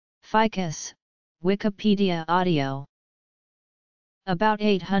Ficus, Wikipedia audio. About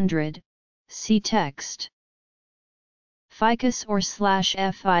 800, see text. Ficus or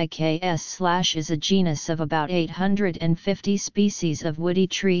 /Ficus/ is a genus of about 850 species of woody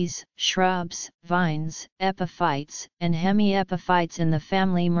trees, shrubs, vines, epiphytes, and hemiepiphytes in the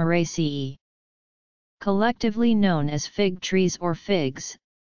family Moraceae. Collectively known as fig trees or figs,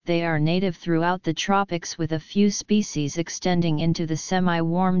 they are native throughout the tropics with a few species extending into the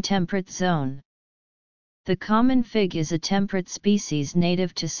semi-warm temperate zone. The common fig is a temperate species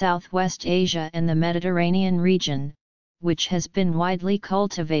native to Southwest Asia and the Mediterranean region, which has been widely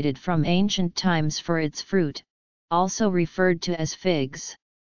cultivated from ancient times for its fruit, also referred to as figs.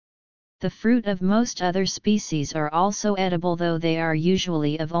 The fruit of most other species are also edible, though they are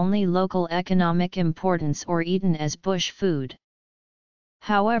usually of only local economic importance or eaten as bush food.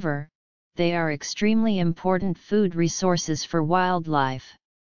 However, they are extremely important food resources for wildlife.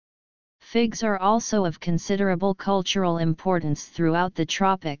 Figs are also of considerable cultural importance throughout the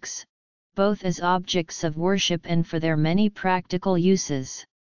tropics, both as objects of worship and for their many practical uses.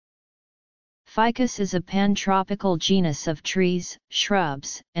 Ficus is a pantropical genus of trees,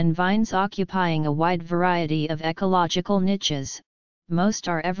 shrubs, and vines occupying a wide variety of ecological niches. Most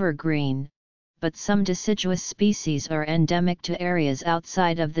are evergreen, but some deciduous species are endemic to areas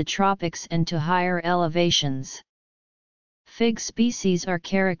outside of the tropics and to higher elevations. Fig species are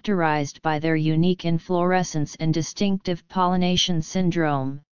characterized by their unique inflorescence and distinctive pollination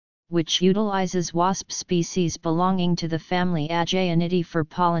syndrome, which utilizes wasp species belonging to the family Aegaenidae for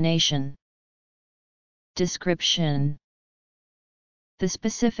pollination. Description: the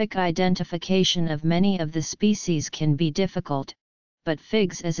specific identification of many of the species can be difficult, but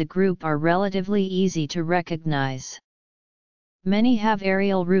figs as a group are relatively easy to recognize. Many have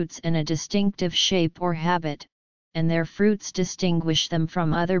aerial roots and a distinctive shape or habit, and their fruits distinguish them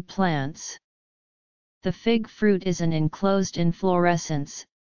from other plants. The fig fruit is an enclosed inflorescence,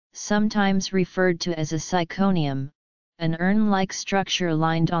 sometimes referred to as a syconium, an urn-like structure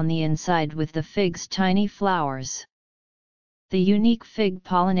lined on the inside with the fig's tiny flowers. The unique fig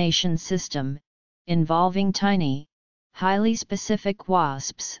pollination system, involving tiny, highly specific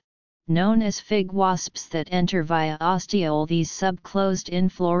wasps, known as fig wasps that enter via ostiole these subclosed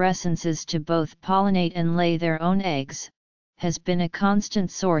inflorescences to both pollinate and lay their own eggs, has been a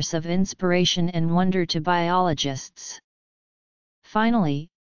constant source of inspiration and wonder to biologists. Finally,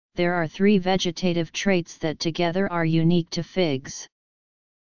 there are three vegetative traits that together are unique to figs.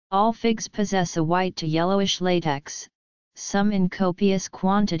 All figs possess a white to yellowish latex, some in copious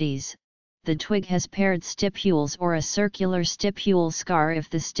quantities. The twig has paired stipules or a circular stipule scar if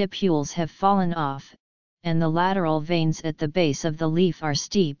the stipules have fallen off, and the lateral veins at the base of the leaf are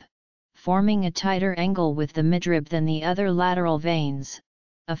steep, forming a tighter angle with the midrib than the other lateral veins,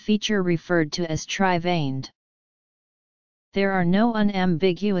 a feature referred to as tri-veined. There are no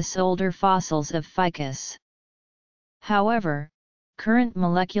unambiguous older fossils of Ficus. However, current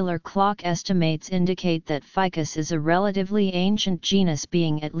molecular clock estimates indicate that Ficus is a relatively ancient genus,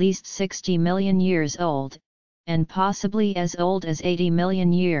 being at least 60 million years old, and possibly as old as 80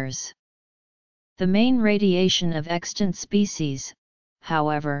 million years. The main radiation of extant species,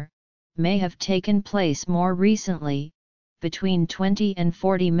 however, may have taken place more recently, between 20 and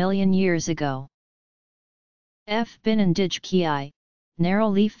 40 million years ago. F. Benedictii,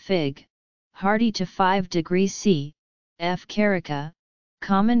 narrow-leaf fig, hardy to 5 degrees C. F. carica,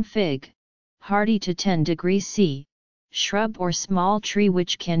 common fig, hardy to 10 degrees C, shrub or small tree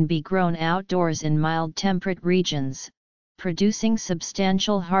which can be grown outdoors in mild temperate regions, producing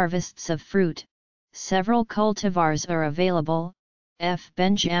substantial harvests of fruit. Several cultivars are available. F.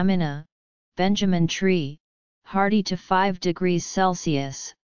 benjamina, Benjamin tree, hardy to 5 degrees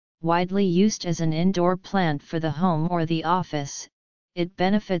Celsius, widely used as an indoor plant for the home or the office. It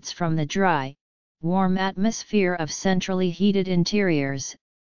benefits from the dry, warm atmosphere of centrally heated interiors,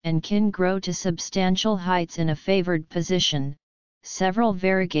 and can grow to substantial heights in a favored position. Several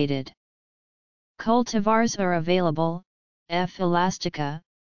variegated cultivars are available. F. elastica,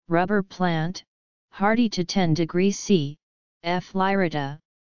 rubber plant, hardy to 10 degrees C. F. lyrata,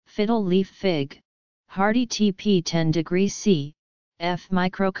 fiddle leaf fig, hardy TP 10 degrees C. F.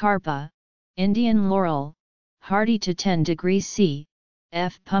 microcarpa, Indian laurel, hardy to 10 degrees C.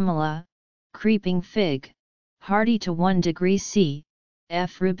 F. pumila, creeping fig, hardy to 1 degree C.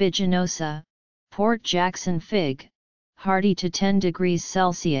 F. rubiginosa, Port Jackson fig, hardy to 10 degrees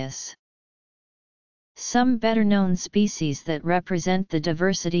Celsius. Some better-known species that represent the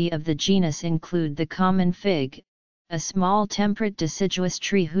diversity of the genus include the common fig, a small temperate deciduous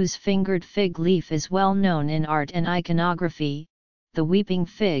tree whose fingered fig leaf is well known in art and iconography, the weeping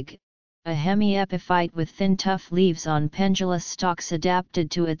fig, a hemiepiphyte with thin tough leaves on pendulous stalks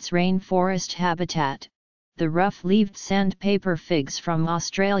adapted to its rainforest habitat, the rough-leaved sandpaper figs from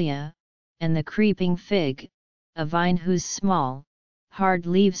Australia, and the creeping fig, a vine whose small, hard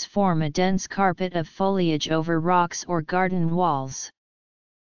leaves form a dense carpet of foliage over rocks or garden walls.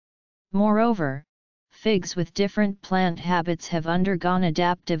 Moreover, figs with different plant habits have undergone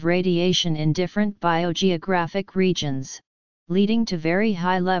adaptive radiation in different biogeographic regions, leading to very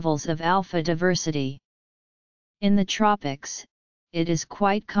high levels of alpha diversity. In the tropics, it is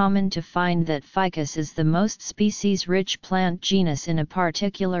quite common to find that Ficus is the most species-rich plant genus in a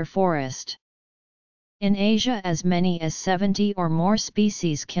particular forest. In Asia, as many as 70 or more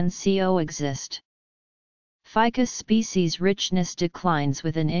species can coexist. Ficus species richness declines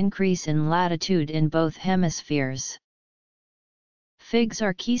with an increase in latitude in both hemispheres. Figs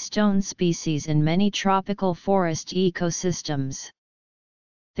are keystone species in many tropical forest ecosystems.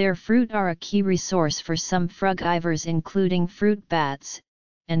 Their fruit are a key resource for some frugivores including fruit bats,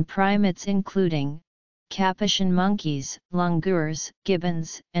 and primates including capuchin monkeys, langurs,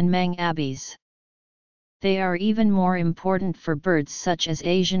 gibbons, and mangabes. They are even more important for birds such as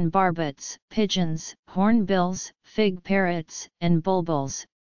Asian barbets, pigeons, hornbills, fig parrots, and bulbuls,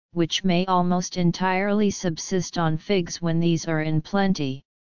 which may almost entirely subsist on figs when these are in plenty.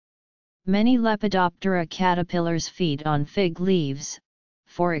 Many Lepidoptera caterpillars feed on fig leaves,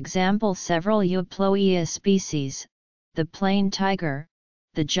 for example several Euploea species, the plain tiger,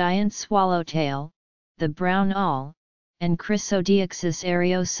 the giant swallowtail, the brown owl, and Chrysodeixis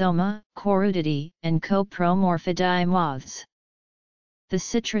areosoma, Corutidae, and Copromorphidae moths. The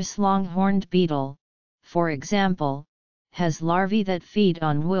citrus long-horned beetle, for example, has larvae that feed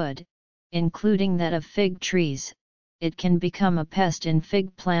on wood, including that of fig trees. It can become a pest in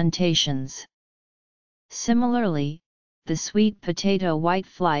fig plantations. Similarly, the sweet potato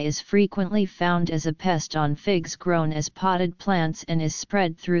whitefly is frequently found as a pest on figs grown as potted plants and is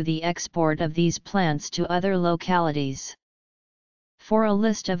spread through the export of these plants to other localities. For a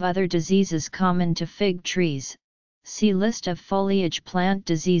list of other diseases common to fig trees, see List of foliage plant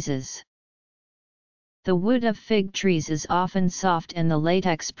diseases. The wood of fig trees is often soft and the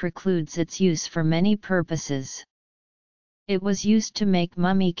latex precludes its use for many purposes. It was used to make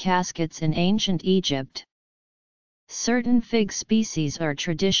mummy caskets in ancient Egypt. Certain fig species are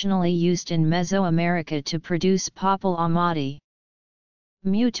traditionally used in Mesoamerica to produce papel amati.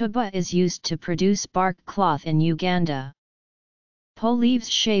 Mutuba is used to produce bark cloth in Uganda. Po leaves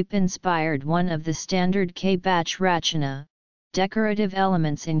shape inspired one of the standard K-Bach rachana, decorative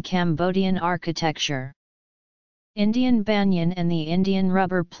elements in Cambodian architecture. Indian banyan and the Indian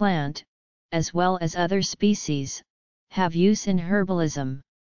rubber plant, as well as other species, have use in herbalism.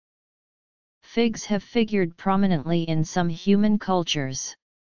 Figs have figured prominently in some human cultures.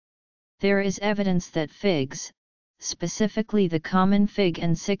 There is evidence that figs, specifically the common fig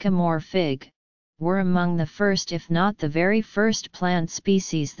and sycamore fig, were among the first if not the very first plant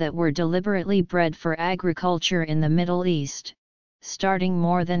species that were deliberately bred for agriculture in the Middle East, starting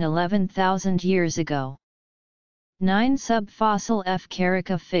more than 11,000 years ago. 9 subfossil F.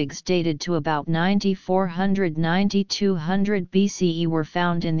 carica figs dated to about 9400–9200 BCE were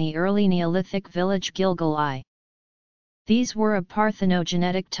found in the early Neolithic village Gilgal-I. These were a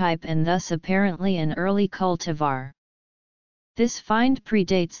parthenogenetic type and thus apparently an early cultivar. This find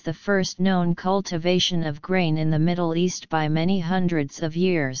predates the first known cultivation of grain in the Middle East by many hundreds of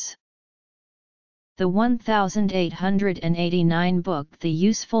years. The 1889 book The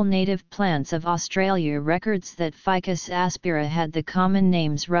Useful Native Plants of Australia records that Ficus aspera had the common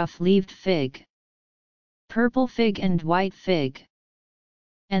names rough-leaved fig, purple fig and white fig,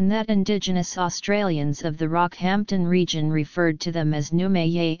 and that indigenous Australians of the Rockhampton region referred to them as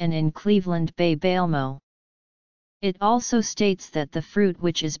Numaye and in Cleveland Bay Balemo. It also states that the fruit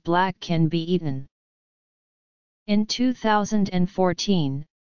which is black can be eaten. In 2014,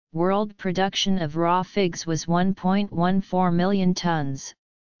 world production of raw figs was 1.14 million tons,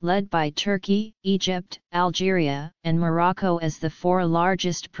 led by Turkey, Egypt, Algeria, and Morocco as the 4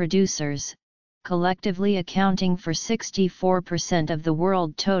 largest producers, collectively accounting for 64% of the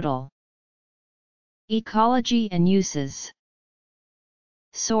world total. Ecology and uses.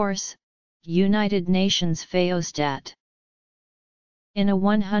 Source: United Nations Phaeostat. In a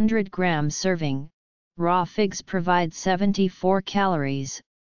 100-gram serving, raw figs provide 74 calories,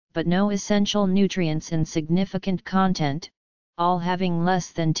 but no essential nutrients in significant content, all having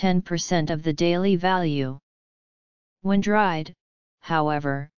less than 10% of the daily value. When dried,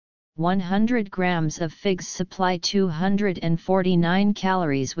 however, 100 grams of figs supply 249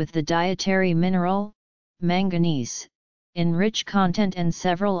 calories with the dietary mineral, manganese, enriched content and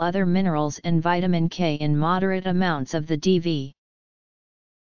several other minerals and vitamin K in moderate amounts of the DV.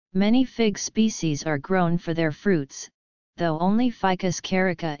 Many fig species are grown for their fruits, though only Ficus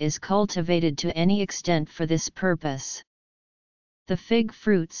carica is cultivated to any extent for this purpose. The fig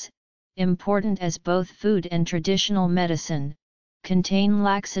fruits, important as both food and traditional medicine, contain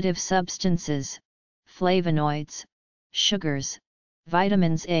laxative substances, flavonoids, sugars,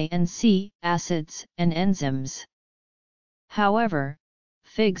 vitamins A and C, acids, and enzymes. However,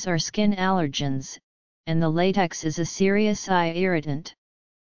 figs are skin allergens, and the latex is a serious eye irritant.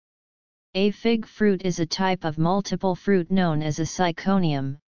 A fig fruit is a type of multiple fruit known as a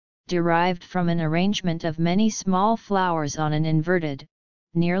syconium, derived from an arrangement of many small flowers on an inverted,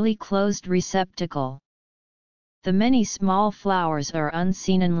 nearly closed receptacle. The many small flowers are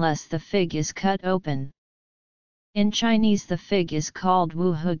unseen unless the fig is cut open. In Chinese the fig is called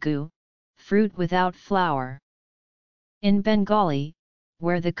wuhugu, fruit without flower. In Bengali,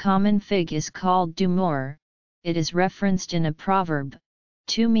 where the common fig is called dumur, it is referenced in a proverb,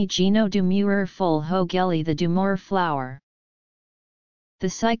 Tu mi gino dumur full ho geli the dumur flower. The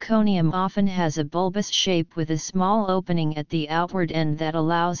syconium often has a bulbous shape with a small opening at the outward end that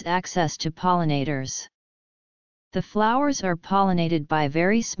allows access to pollinators. The flowers are pollinated by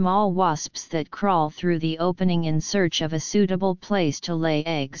very small wasps that crawl through the opening in search of a suitable place to lay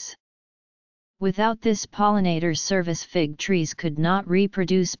eggs. Without this pollinator service, fig trees could not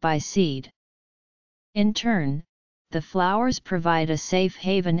reproduce by seed. In turn, the flowers provide a safe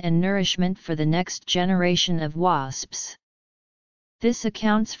haven and nourishment for the next generation of wasps. This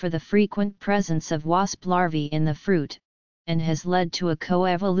accounts for the frequent presence of wasp larvae in the fruit, and has led to a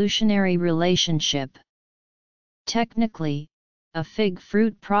coevolutionary relationship. Technically, a fig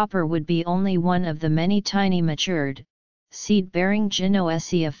fruit proper would be only one of the many tiny matured, seed-bearing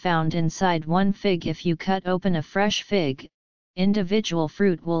gynoecia found inside one fig. If you cut open a fresh fig, individual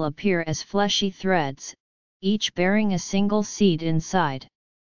fruit will appear as fleshy threads, each bearing a single seed inside.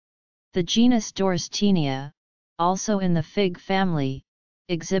 The genus Dorsetinia, also in the fig family,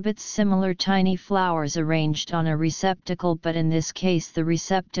 exhibits similar tiny flowers arranged on a receptacle, but in this case the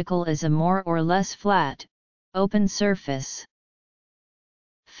receptacle is a more or less flat, open surface.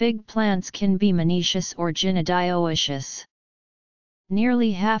 Fig plants can be monoecious or gynodioecious.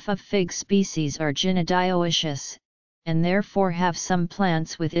 Nearly half of fig species are gynodioecious, and therefore have some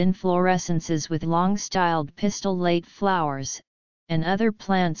plants with inflorescences with long-styled pistil-late flowers, and other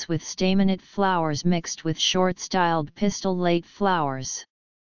plants with staminate flowers mixed with short-styled pistil-late flowers.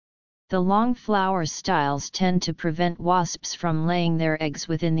 The long flower styles tend to prevent wasps from laying their eggs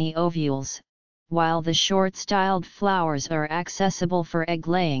within the ovules, while the short-styled flowers are accessible for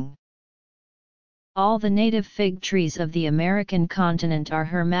egg-laying. All the native fig trees of the American continent are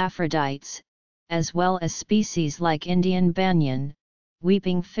hermaphrodites, as well as species like Indian banyan,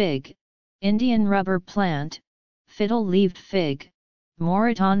 weeping fig, Indian rubber plant, fiddle-leaved fig,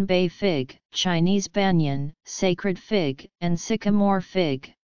 Moreton bay fig, Chinese banyan, sacred fig, and sycamore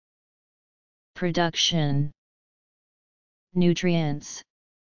fig. Production. Nutrients.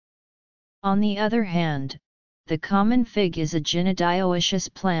 On the other hand, the common fig is a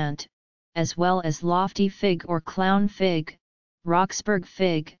gynodioecious plant, as well as lofty fig or clown fig, Roxburgh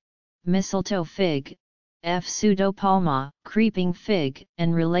fig, mistletoe fig, F. pseudopalma, creeping fig,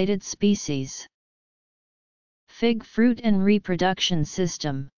 and related species. Fig fruit and reproduction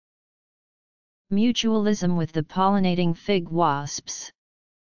system. Mutualism with the pollinating fig wasps.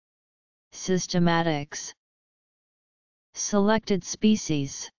 Systematics. Selected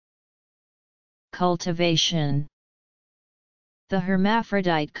species. Cultivation. The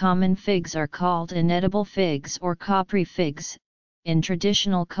hermaphrodite common figs are called inedible figs or Capri figs. In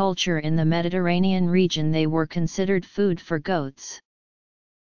traditional culture in the Mediterranean region they were considered food for goats.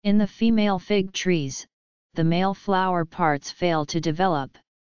 In the female fig trees, the male flower parts fail to develop,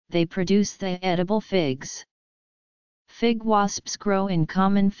 they produce the edible figs. Fig wasps grow in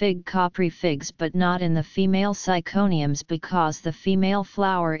common fig Capri figs but not in the female syconiums because the female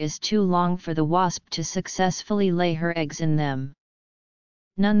flower is too long for the wasp to successfully lay her eggs in them.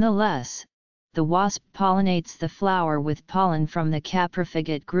 Nonetheless, the wasp pollinates the flower with pollen from the caprifig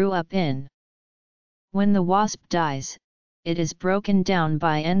it grew up in. When the wasp dies, it is broken down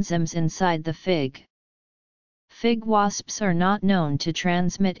by enzymes inside the fig. Fig wasps are not known to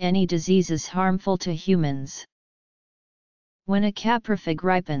transmit any diseases harmful to humans. When a caprifig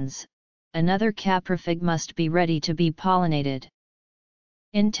ripens, another caprifig must be ready to be pollinated.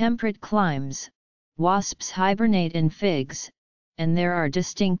 In temperate climes, wasps hibernate in figs, and there are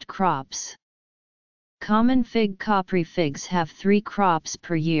distinct crops. Common fig Capri figs have 3 crops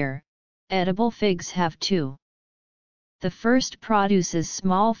per year, edible figs have 2. The first produces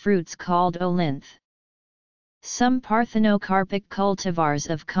small fruits called olinth. Some parthenocarpic cultivars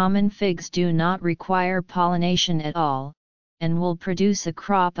of common figs do not require pollination at all, and will produce a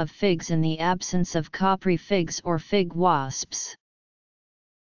crop of figs in the absence of copry figs or fig wasps.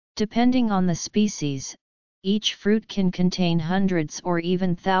 Depending on the species, each fruit can contain hundreds or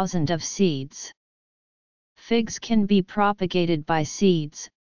even thousands of seeds. Figs can be propagated by seeds,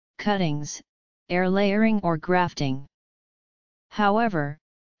 cuttings, air layering or grafting. However,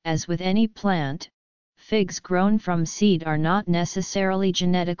 as with any plant, figs grown from seed are not necessarily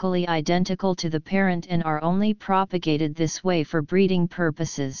genetically identical to the parent and are only propagated this way for breeding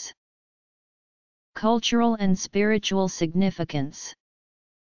purposes. Cultural and spiritual significance.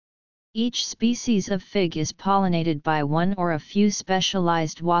 Each species of fig is pollinated by one or a few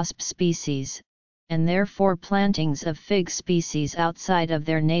specialized wasp species, and therefore plantings of fig species outside of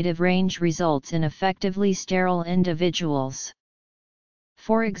their native range results in effectively sterile individuals.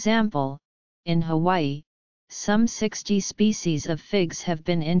 For example, in Hawaii, some 60 species of figs have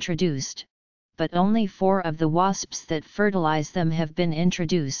been introduced, but only 4 of the wasps that fertilize them have been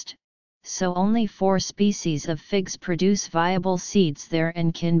introduced, so only 4 species of figs produce viable seeds there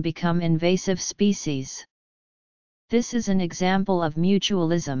and can become invasive species. This is an example of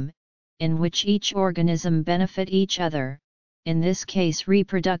mutualism, in which each organism benefit each other, in this case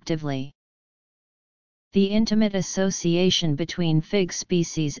reproductively. The intimate association between fig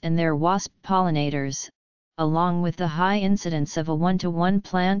species and their wasp pollinators, along with the high incidence of a 1-to-1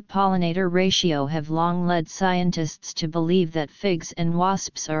 plant-pollinator ratio, have long led scientists to believe that figs and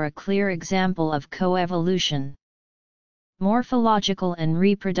wasps are a clear example of coevolution. Morphological and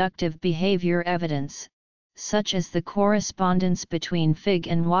reproductive behavior evidence, such as the correspondence between fig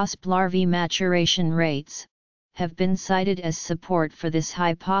and wasp larvae maturation rates, have been cited as support for this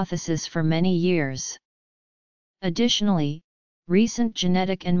hypothesis for many years. Additionally, recent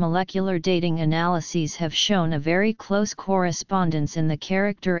genetic and molecular dating analyses have shown a very close correspondence in the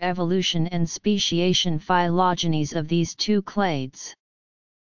character evolution and speciation phylogenies of these two clades.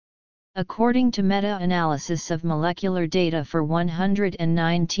 According to meta-analysis of molecular data for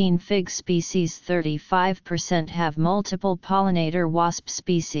 119 fig species, 35% have multiple pollinator wasp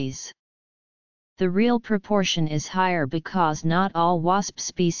species. The real proportion is higher because not all wasp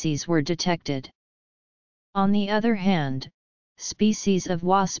species were detected. On the other hand, species of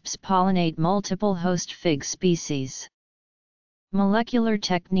wasps pollinate multiple host fig species. Molecular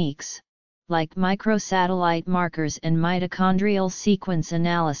techniques, like microsatellite markers and mitochondrial sequence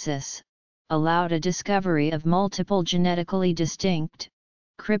analysis, allowed a discovery of multiple genetically distinct,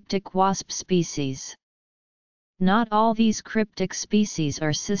 cryptic wasp species. Not all these cryptic species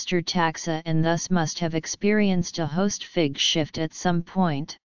are sister taxa and thus must have experienced a host fig shift at some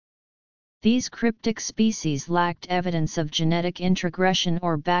point. These cryptic species lacked evidence of genetic introgression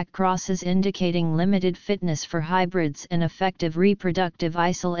or backcrosses, indicating limited fitness for hybrids and effective reproductive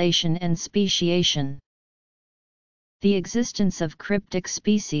isolation and speciation. The existence of cryptic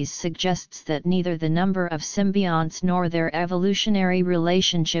species suggests that neither the number of symbionts nor their evolutionary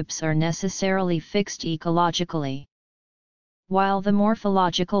relationships are necessarily fixed ecologically. While the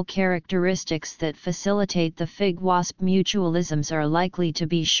morphological characteristics that facilitate the fig-wasp mutualisms are likely to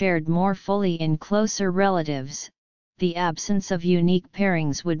be shared more fully in closer relatives, the absence of unique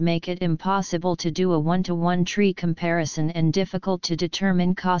pairings would make it impossible to do a 1-to-1 tree comparison and difficult to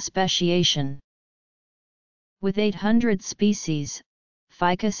determine co-speciation. With 800 species,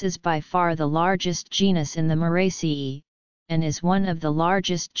 Ficus is by far the largest genus in the Moraceae, and is one of the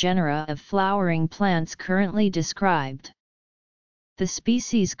largest genera of flowering plants currently described. The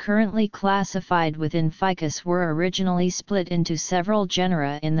species currently classified within Ficus were originally split into several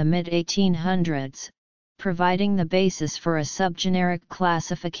genera in the mid-1800s, providing the basis for a subgeneric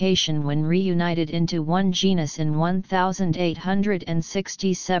classification when reunited into one genus in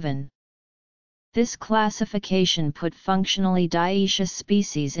 1867. This classification put functionally dioecious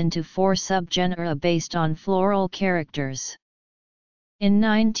species into 4 subgenera based on floral characters. In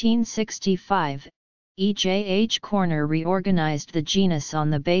 1965, E. J. H. Corner reorganized the genus on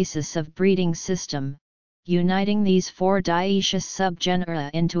the basis of breeding system, uniting these 4 dioecious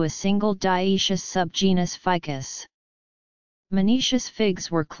subgenera into a single dioecious subgenus Ficus. Monoecious figs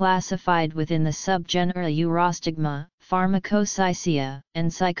were classified within the subgenera Urostigma, Pharmacocycia,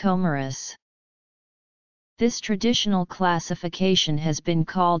 and Sycomeris. This traditional classification has been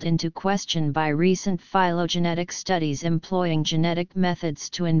called into question by recent phylogenetic studies employing genetic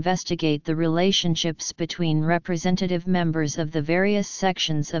methods to investigate the relationships between representative members of the various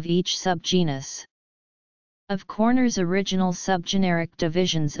sections of each subgenus. Of Corner's original subgeneric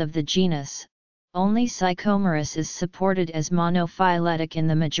divisions of the genus, only Sycomerus is supported as monophyletic in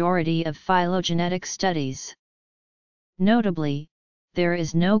the majority of phylogenetic studies. Notably, there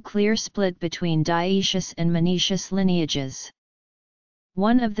is no clear split between dioecious and monoecious lineages.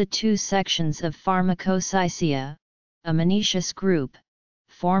 One of the two sections of Pharmacocycia, a monoecious group,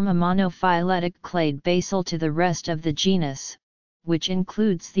 form a monophyletic clade basal to the rest of the genus, which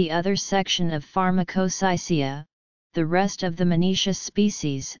includes the other section of Pharmacocycia, the rest of the monoecious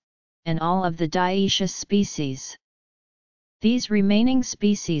species, and all of the dioecious species. These remaining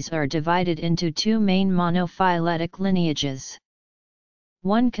species are divided into two main monophyletic lineages.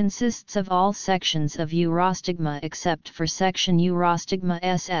 One consists of all sections of Urostigma except for section Urostigma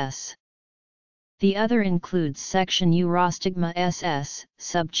SS. The other includes section Urostigma SS,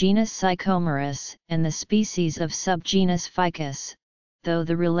 subgenus Sycomerus, and the species of subgenus Ficus, though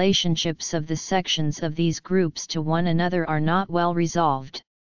the relationships of the sections of these groups to one another are not well resolved.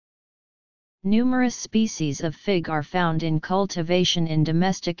 Numerous species of fig are found in cultivation in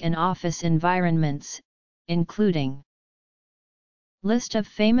domestic and office environments, including List of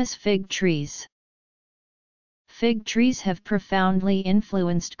famous fig trees. Fig trees have profoundly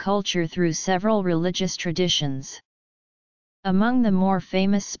influenced culture through several religious traditions. Among the more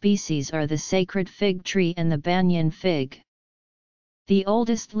famous species are the sacred fig tree and the banyan fig. The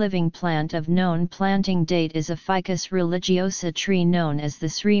oldest living plant of known planting date is a Ficus religiosa tree known as the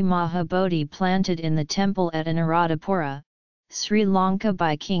Sri Mahabodhi planted in the temple at Anuradhapura, Sri Lanka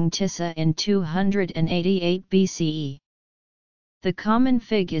by King Tissa in 288 BCE. The common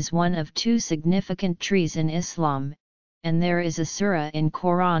fig is one of two significant trees in Islam, and there is a surah in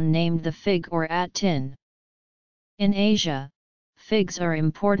Quran named the fig or at-tin. In Asia, figs are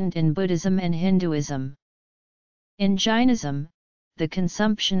important in Buddhism and Hinduism. In Jainism, the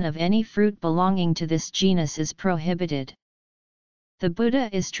consumption of any fruit belonging to this genus is prohibited. The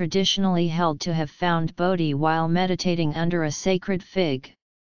Buddha is traditionally held to have found Bodhi while meditating under a sacred fig.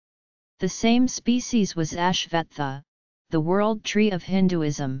 The same species was Ashvatha, the world tree of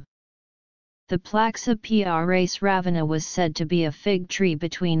Hinduism. The Plaxa Pras Ravana was said to be a fig tree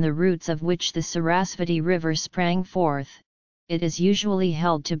between the roots of which the Sarasvati river sprang forth. It is usually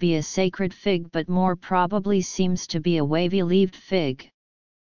held to be a sacred fig but more probably seems to be a wavy-leaved fig.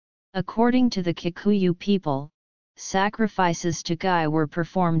 According to the Kikuyu people, sacrifices to Gai were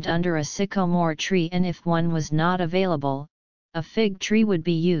performed under a sycamore tree, and if one was not available, a fig tree would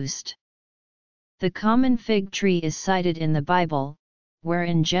be used. The common fig tree is cited in the Bible, where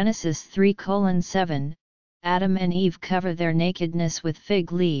in Genesis 3:7, Adam and Eve cover their nakedness with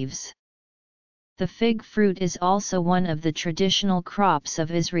fig leaves. The fig fruit is also one of the traditional crops of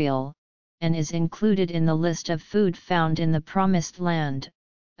Israel, and is included in the list of food found in the Promised Land,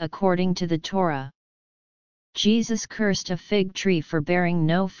 according to the Torah. Jesus cursed a fig tree for bearing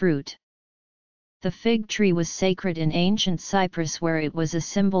no fruit. The fig tree was sacred in ancient Cyprus where it was a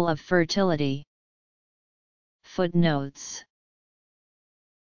symbol of fertility. Footnotes.